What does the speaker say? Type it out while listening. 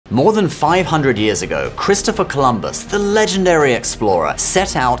More than 500 years ago, Christopher Columbus, the legendary explorer,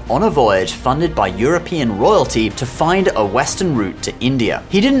 set out on a voyage funded by European royalty to find a western route to India.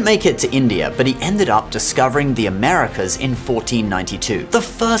 He didn't make it to India, but he ended up discovering the Americas in 1492, the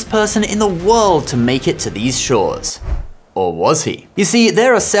first person in the world to make it to these shores. Or was he? You see,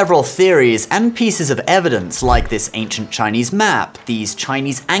 there are several theories and pieces of evidence like this ancient Chinese map, these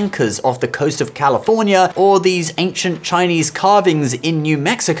Chinese anchors off the coast of California, or these ancient Chinese carvings in New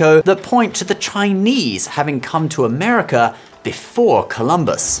Mexico that point to the Chinese having come to America before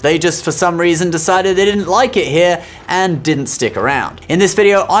Columbus. They just for some reason decided they didn't like it here and didn't stick around. In this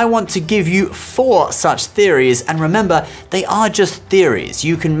video, I want to give you 4 such theories, and remember, they are just theories.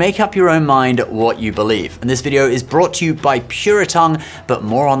 You can make up your own mind what you believe. And this video is brought to you by Puritongue, but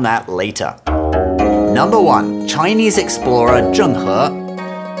more on that later. Number 1, Chinese explorer Zheng He.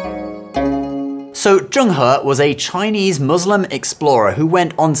 So Zheng He was a Chinese Muslim explorer who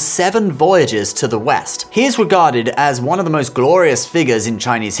went on 7 voyages to the west. He is regarded as one of the most glorious figures in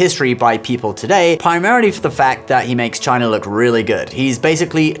Chinese history by people today, primarily for the fact that he makes China look really good. He's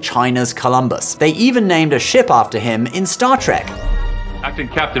basically China's Columbus. They even named a ship after him in Star Trek. Acting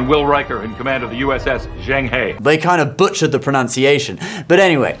Captain Will Riker in command of the USS Zheng He. They kind of butchered the pronunciation. But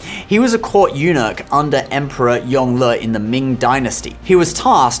anyway, he was a court eunuch under Emperor Yongle in the Ming Dynasty. He was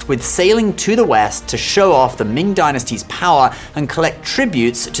tasked with sailing to the west to show off the Ming Dynasty's power and collect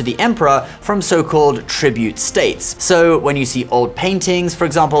tributes to the emperor from so-called tribute states. So when you see old paintings, for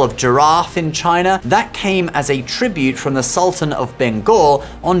example, of giraffe in China, that came as a tribute from the Sultan of Bengal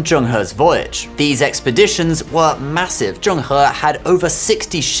on Zheng He's voyage. These expeditions were massive. Zheng He had over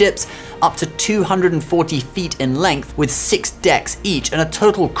 60 ships, up to 240 feet in length, with 6 decks each, and a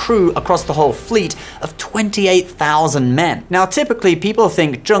total crew across the whole fleet of 28,000 men. Now, typically people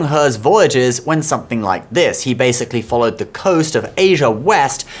think Zheng He's voyages went something like this. He basically followed the coast of Asia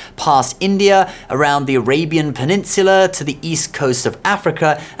west, past India, around the Arabian Peninsula to the east coast of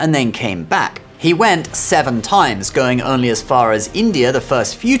Africa, and then came back. He went 7 times, going only as far as India the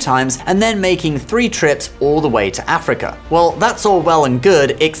first few times, and then making 3 trips all the way to Africa. Well, that's all well and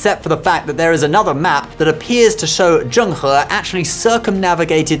good, except for the fact that there is another map that appears to show Zheng He actually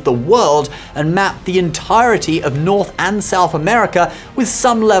circumnavigated the world and mapped the entirety of North and South America with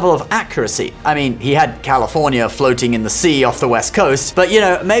some level of accuracy. I mean, he had California floating in the sea off the west coast, but you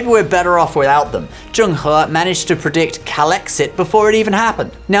know, maybe we're better off without them. Zheng He managed to predict Calexit before it even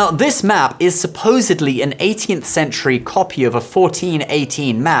happened. Now, this map is supposedly an 18th century copy of a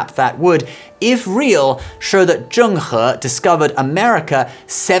 1418 map that would, if real, show that Zheng He discovered America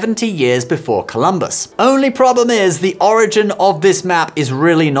 70 years before Columbus. Only problem is, the origin of this map is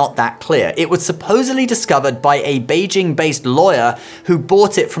really not that clear. It was supposedly discovered by a Beijing-based lawyer who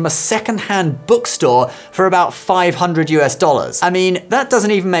bought it from a second-hand bookstore for about $500 US. I mean, that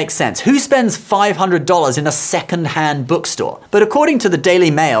doesn't even make sense. Who spends $500 in a second-hand bookstore? But according to the Daily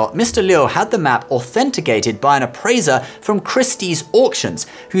Mail, Mr. Liu had the map authenticated by an appraiser from Christie's Auctions,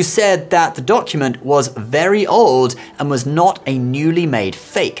 who said that the document was very old and was not a newly made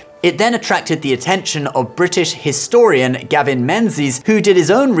fake. It then attracted the attention of British historian Gavin Menzies, who did his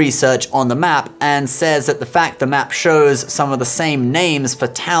own research on the map and says that the fact the map shows some of the same names for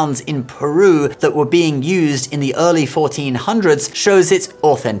towns in Peru that were being used in the early 1400s shows its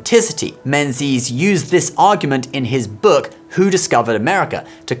authenticity. Menzies used this argument in his book, Who Discovered America,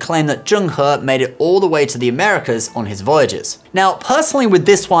 to claim that Zheng He made it all the way to the Americas on his voyages. Now, personally with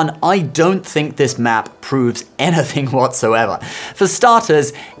this one, I don't think this map proves anything whatsoever. For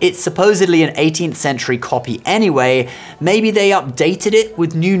starters, it's supposedly an 18th century copy anyway. Maybe they updated it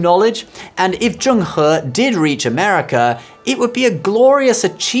with new knowledge, and if Zheng He did reach America, it would be a glorious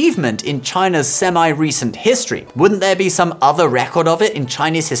achievement in China's semi-recent history. Wouldn't there be some other record of it in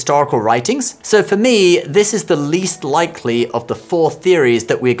Chinese historical writings? So for me, this is the least likely of the 4 theories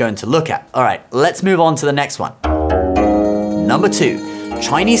that we're going to look at. All right, let's move on to the next one. Number 2,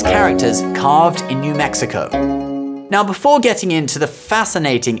 Chinese characters carved in New Mexico. Now, before getting into the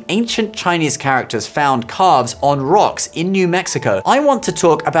fascinating ancient Chinese characters found carved on rocks in New Mexico, I want to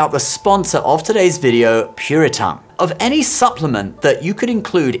talk about the sponsor of today's video, Puritongue. Of any supplement that you could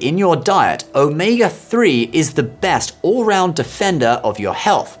include in your diet, omega-3 is the best all-round defender of your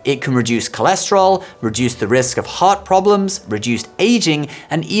health. It can reduce cholesterol, reduce the risk of heart problems, reduce aging,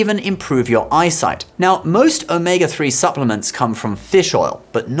 and even improve your eyesight. Now, most omega-3 supplements come from fish oil,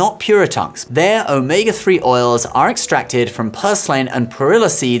 but not Puritongue's. Their omega-3 oils are extracted from purslane and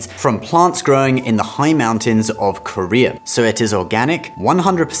perilla seeds from plants growing in the high mountains of Korea. So it is organic,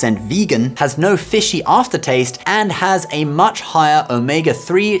 100% vegan, has no fishy aftertaste, and and has a much higher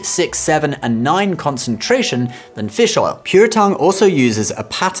omega-3, 6, 7, and 9 concentration than fish oil. Puretang also uses a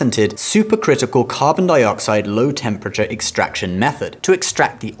patented supercritical carbon dioxide low temperature extraction method to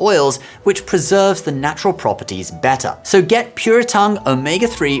extract the oils, which preserves the natural properties better. So get Puretang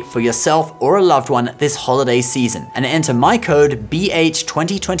omega-3 for yourself or a loved one this holiday season and enter my code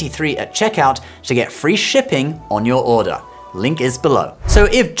BH2023 at checkout to get free shipping on your order. Link is below. So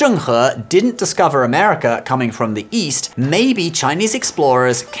if Zheng He didn't discover America coming from the east, maybe Chinese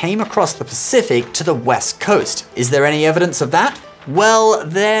explorers came across the Pacific to the west coast. Is there any evidence of that? Well,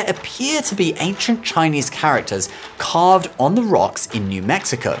 there appear to be ancient Chinese characters carved on the rocks in New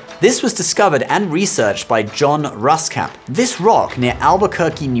Mexico. This was discovered and researched by John Ruskamp. This rock near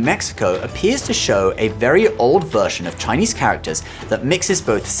Albuquerque, New Mexico appears to show a very old version of Chinese characters that mixes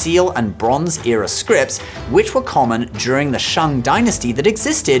both Seal and Bronze era scripts, which were common during the Shang dynasty that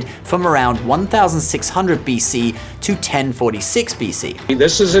existed from around 1600 BC to 1046 BC.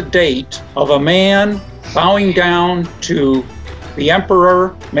 This is a date of a man bowing down to the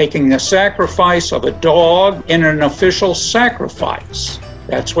emperor, making the sacrifice of a dog in an official sacrifice.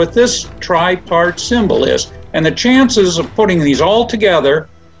 That's what this tripart symbol is. And the chances of putting these all together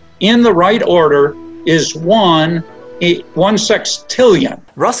in the right order is 1 sextillion.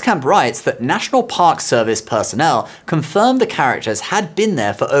 Ruskamp writes that National Park Service personnel confirmed the characters had been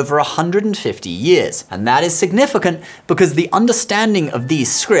there for over 150 years. And that is significant because the understanding of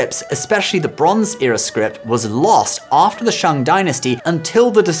these scripts, especially the Bronze era script, was lost after the Shang dynasty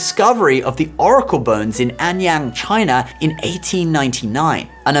until the discovery of the oracle bones in Anyang, China in 1899.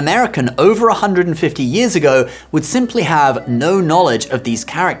 An American over 150 years ago would simply have no knowledge of these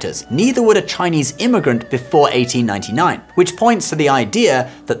characters. Neither would a Chinese immigrant before 1899, which points to the idea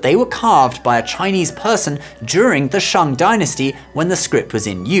that they were carved by a Chinese person during the Shang dynasty when the script was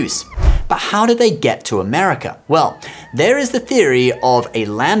in use. But how did they get to America? Well, there is the theory of a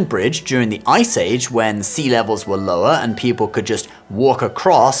land bridge during the Ice Age when sea levels were lower and people could just walk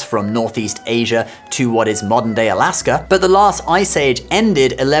across from Northeast Asia to what is modern-day Alaska. But the last Ice Age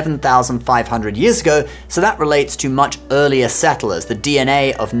ended 11,500 years ago, so that relates to much earlier settlers. The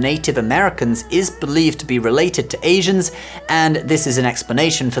DNA of Native Americans is believed to be related to Asians, and this is an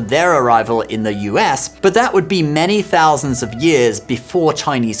explanation for their arrival in the US, but that would be many thousands of years before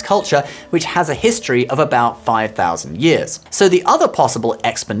Chinese culture, which has a history of about 5,000 years. So the other possible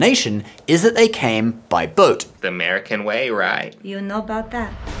explanation is that they came by boat. The American way, right? You know about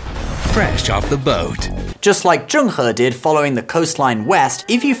that. Fresh off the boat. Just like Zheng He did following the coastline west,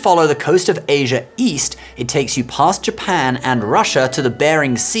 if you follow the coast of Asia east, it takes you past Japan and Russia to the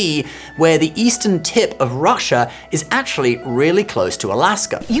Bering Sea, where the eastern tip of Russia is actually really close to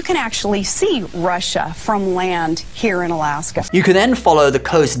Alaska. You can actually see Russia from land here in Alaska. You can then follow the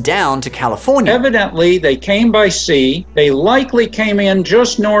coast down to California. Evidently, they came by sea. They likely came in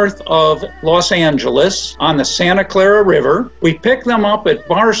just north of Los Angeles on the Santa Clara River. We picked them up at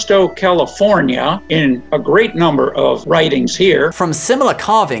Barstow, California, in a great number of writings here. From similar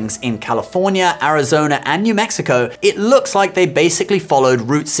carvings in California, Arizona, and New Mexico, it looks like they basically followed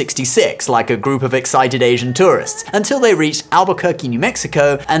Route 66 like a group of excited Asian tourists until they reached Albuquerque, New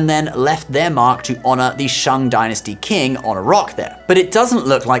Mexico, and then left their mark to honor the Shang dynasty king on a rock there. But it doesn't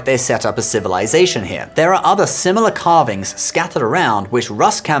look like they set up a civilization here. There are other similar carvings scattered around which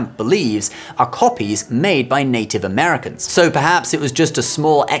Ruskamp believes are copies made by Native Americans. So perhaps it was just a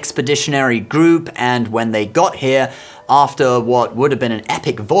small expeditionary group, and when they got here, after what would have been an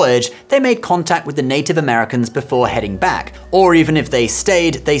epic voyage, they made contact with the Native Americans before heading back. Or even if they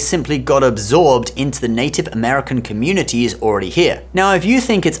stayed, they simply got absorbed into the Native American communities already here. Now, if you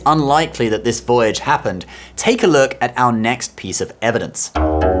think it's unlikely that this voyage happened, take a look at our next piece of evidence.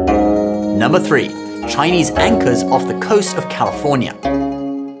 Number 3. Chinese anchors off the coast of California.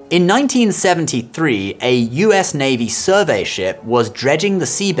 In 1973, a US Navy survey ship was dredging the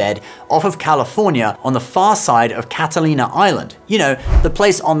seabed off of California on the far side of Catalina Island, you know, the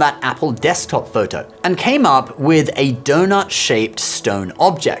place on that Apple desktop photo, and came up with a donut-shaped stone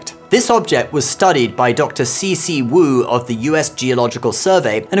object. This object was studied by Dr. C.C. Wu of the US Geological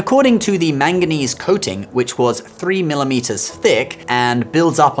Survey, and according to the manganese coating, which was 3 millimeters thick and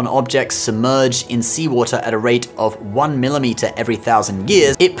builds up on objects submerged in seawater at a rate of 1 millimeter every 1,000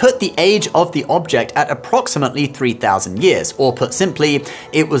 years, it put the age of the object at approximately 3,000 years, or put simply,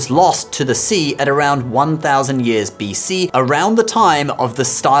 it was lost to the sea at around 1,000 years BC, around the time of the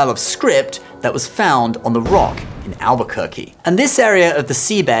style of script that was found on the rock in Albuquerque. And this area of the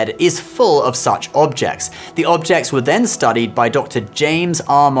seabed is full of such objects. The objects were then studied by Dr. James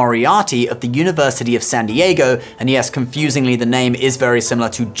R. Moriarty of the University of San Diego, and yes, confusingly, the name is very similar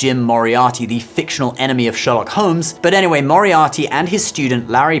to Jim Moriarty, the fictional enemy of Sherlock Holmes. But anyway, Moriarty and his student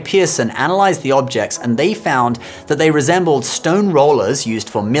Larry Pearson analyzed the objects, and they found that they resembled stone rollers used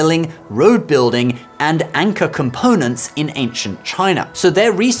for milling, road building, and anchor components in ancient China. So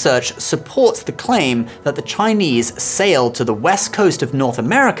their research supports the claim that the Chinese sailed to the west coast of North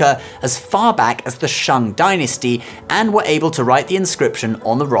America as far back as the Shang Dynasty and were able to write the inscription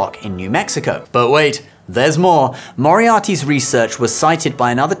on the rock in New Mexico. But wait, there's more. Moriarty's research was cited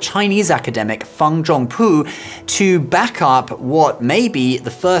by another Chinese academic, Feng Zhongpu, to back up what may be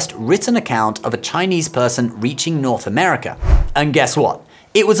the first written account of a Chinese person reaching North America. And guess what?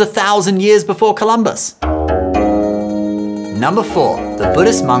 It was 1,000 years before Columbus. Number 4, the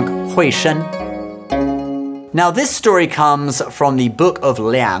Buddhist monk Hui Shen. Now this story comes from the Book of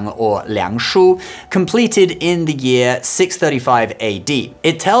Liang, or Liang Shu, completed in the year 635 AD.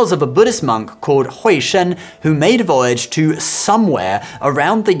 It tells of a Buddhist monk called Hui Shen who made a voyage to somewhere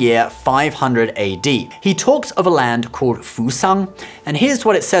around the year 500 AD. He talks of a land called Fusang, and here's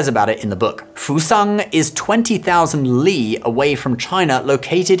what it says about it in the book. Fusang is 20,000 li away from China,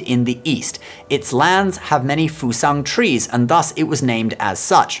 located in the east. Its lands have many Fusang trees, and thus it was named as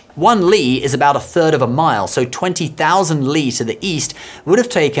such. 1 li is about 1/3 of a mile, so 20,000 li to the east would have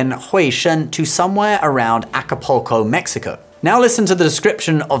taken Hui Shen to somewhere around Acapulco, Mexico. Now listen to the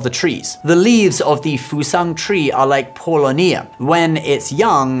description of the trees. The leaves of the Fusang tree are like Paulownia. When it's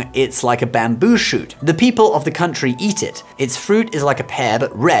young, it's like a bamboo shoot. The people of the country eat it. Its fruit is like a pear,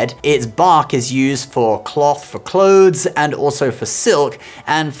 but red. Its bark is used for cloth for clothes, and also for silk,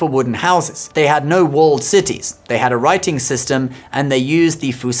 and for wooden houses. They had no walled cities. They had a writing system, and they used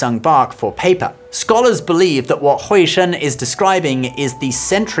the Fusang bark for paper. Scholars believe that what Hui Shen is describing is the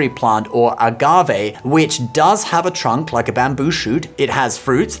century plant, or agave, which does have a trunk like a bamboo shoot. It has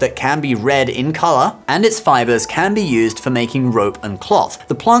fruits that can be red in color, and its fibers can be used for making rope and cloth.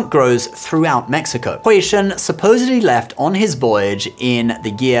 The plant grows throughout Mexico. Hui Shen supposedly left on his voyage in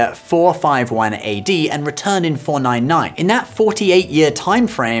the year 451 AD and returned in 499. In that 48-year time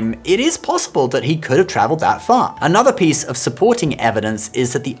frame, it is possible that he could have traveled that far. Another piece of supporting evidence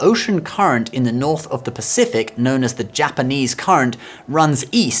is that the ocean current in the north of the Pacific, known as the Japanese Current, runs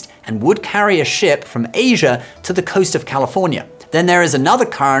east and would carry a ship from Asia to the coast of California. Then there is another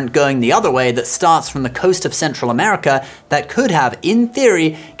current going the other way that starts from the coast of Central America that could have, in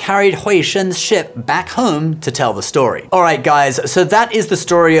theory, carried Hui Shen's ship back home to tell the story. Alright guys, so that is the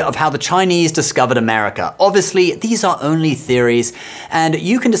story of how the Chinese discovered America. Obviously, these are only theories, and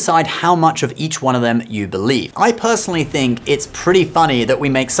you can decide how much of each one of them you believe. I personally think it's pretty funny that we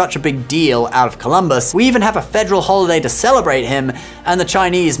make such a big deal out of Columbus. We even have a federal holiday to celebrate him, and the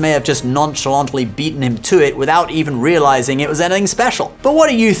Chinese may have just nonchalantly beaten him to it without even realizing it was anything special. But what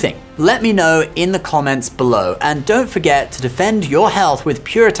do you think? Let me know in the comments below, and don't forget to defend your health with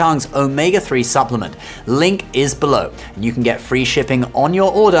Puretang's Omega-3 supplement. Link is below, and you can get free shipping on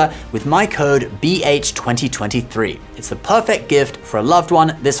your order with my code BH2023. It's the perfect gift for a loved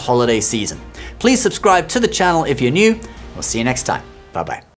one this holiday season. Please subscribe to the channel if you're new. We'll see you next time. Bye-bye.